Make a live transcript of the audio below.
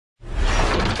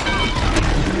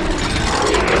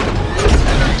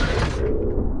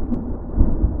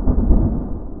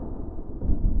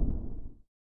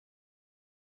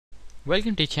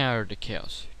Welcome to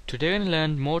Dr.Caos. Today we're going to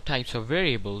learn more types of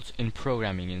variables in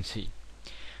programming in C.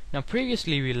 Now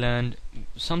previously we learned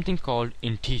something called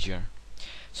integer.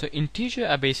 So integer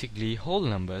are basically whole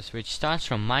numbers which starts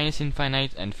from minus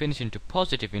infinite and finish into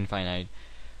positive infinite,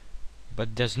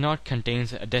 but does not contain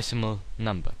a decimal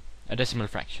number, a decimal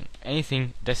fraction.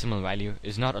 Anything decimal value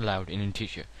is not allowed in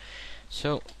integer.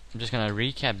 So I'm just going to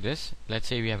recap this. Let's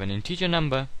say we have an integer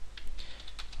number,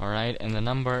 alright, and the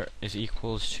number is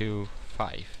equals to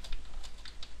 5.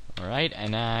 Alright,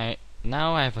 and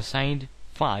now I have assigned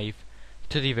 5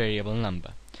 to the variable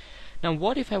number. Now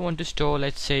what if I want to store,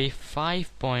 let's say,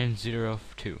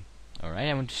 5.02? Alright,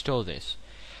 I want to store this.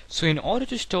 So in order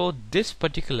to store this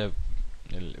particular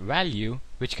value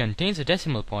which contains a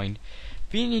decimal point,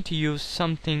 we need to use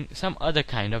some other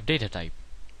kind of data type.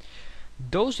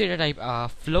 Those data type are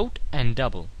float and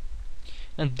double.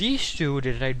 Now these two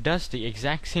data type does the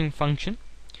exact same function,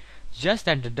 just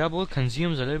that the double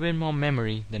consumes a little bit more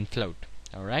memory than float.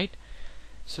 Alright,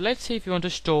 so let's say if you want to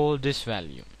store this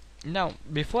value. Now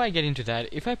before I get into that,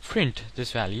 if I print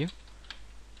this value,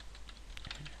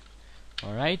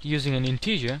 alright, using an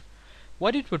integer,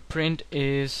 what it would print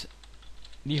is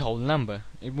the whole number.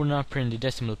 It would not print the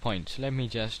decimal point. So let me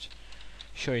just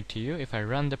show it to you. If I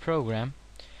run the program,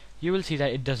 you will see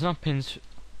that it does not print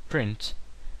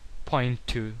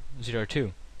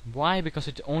 0.202. Why? Because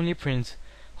it only prints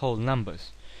whole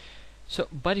numbers. So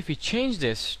but if we change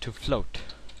this to float,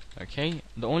 okay,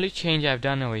 the only change I've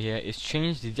done over here is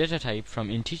change the data type from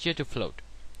integer to float.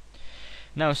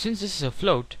 Now since this is a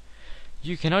float,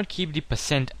 you cannot keep the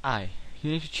 %i. You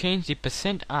need to change the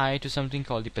 %i to something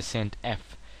called the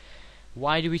 %f.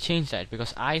 Why do we change that?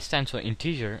 Because I stands for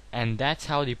integer, and that's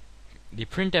how the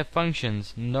printf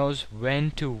functions knows when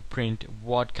to print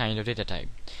what kind of data type.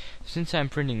 Since I'm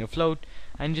printing a float,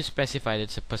 I need to specify that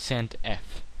it's a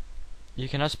 %f. You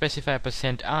cannot specify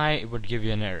 %i, it would give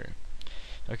you an error.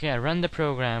 Okay, I run the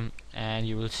program and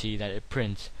you will see that it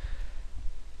prints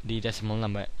the decimal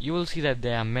number. You will see that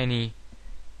there are many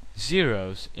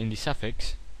zeros in the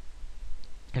suffix,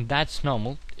 and that's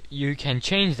normal. You can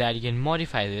change that, you can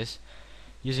modify this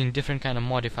using different kind of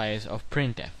modifiers of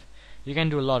printf. You can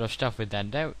do a lot of stuff with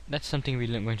that. That's something we're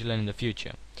going to learn in the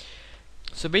future.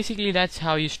 So basically that's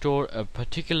how you store a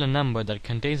particular number that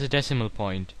contains a decimal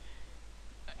point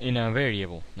in a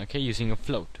variable, okay, using a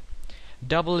float.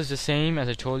 Double is the same, as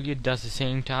I told you, it does the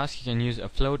same task. You can use a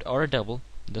float or a double,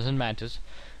 doesn't matter.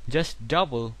 Just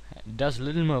double does a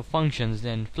little more functions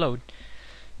than float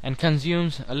and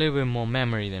consumes a little bit more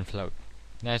memory than float.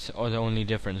 That's the only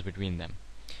difference between them.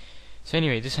 So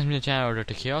anyway, this has been the channel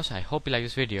Dr.Caos. I hope you like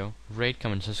this video. Rate,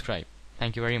 comment, subscribe.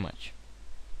 Thank you very much.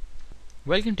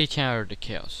 Welcome to the channel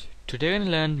Dr.Caos. Today we're going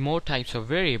to learn more types of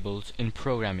variables in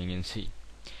programming in C.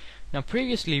 Now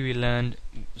previously we learned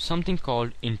something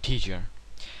called integer.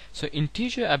 So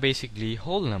integer are basically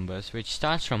whole numbers which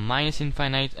starts from minus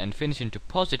infinite and finish into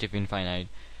positive infinite,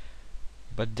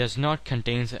 but does not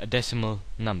contain a decimal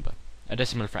number, a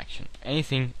decimal fraction.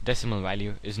 Anything decimal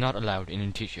value is not allowed in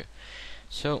integer.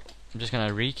 So I'm just going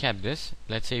to recap this.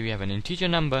 Let's say we have an integer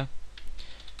number,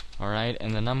 alright,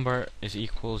 and the number is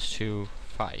equals to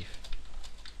 5.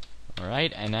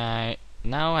 Alright, and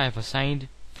now I have assigned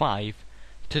 5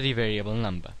 to the variable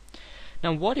number.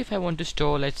 Now what if I want to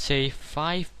store, let's say,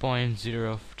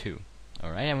 5.02?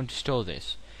 Alright, I want to store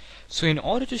this. So in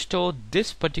order to store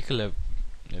this particular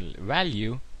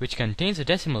value which contains a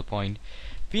decimal point,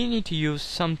 we need to use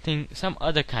some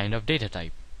other kind of data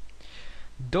type.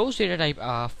 Those data type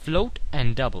are float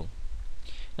and double.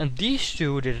 Now these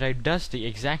two data type does the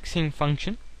exact same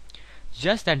function,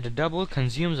 just that the double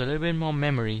consumes a little bit more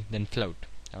memory than float.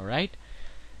 Alright,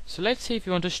 so let's say if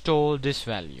you want to store this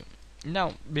value.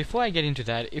 Now before I get into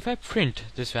that, if I print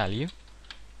this value,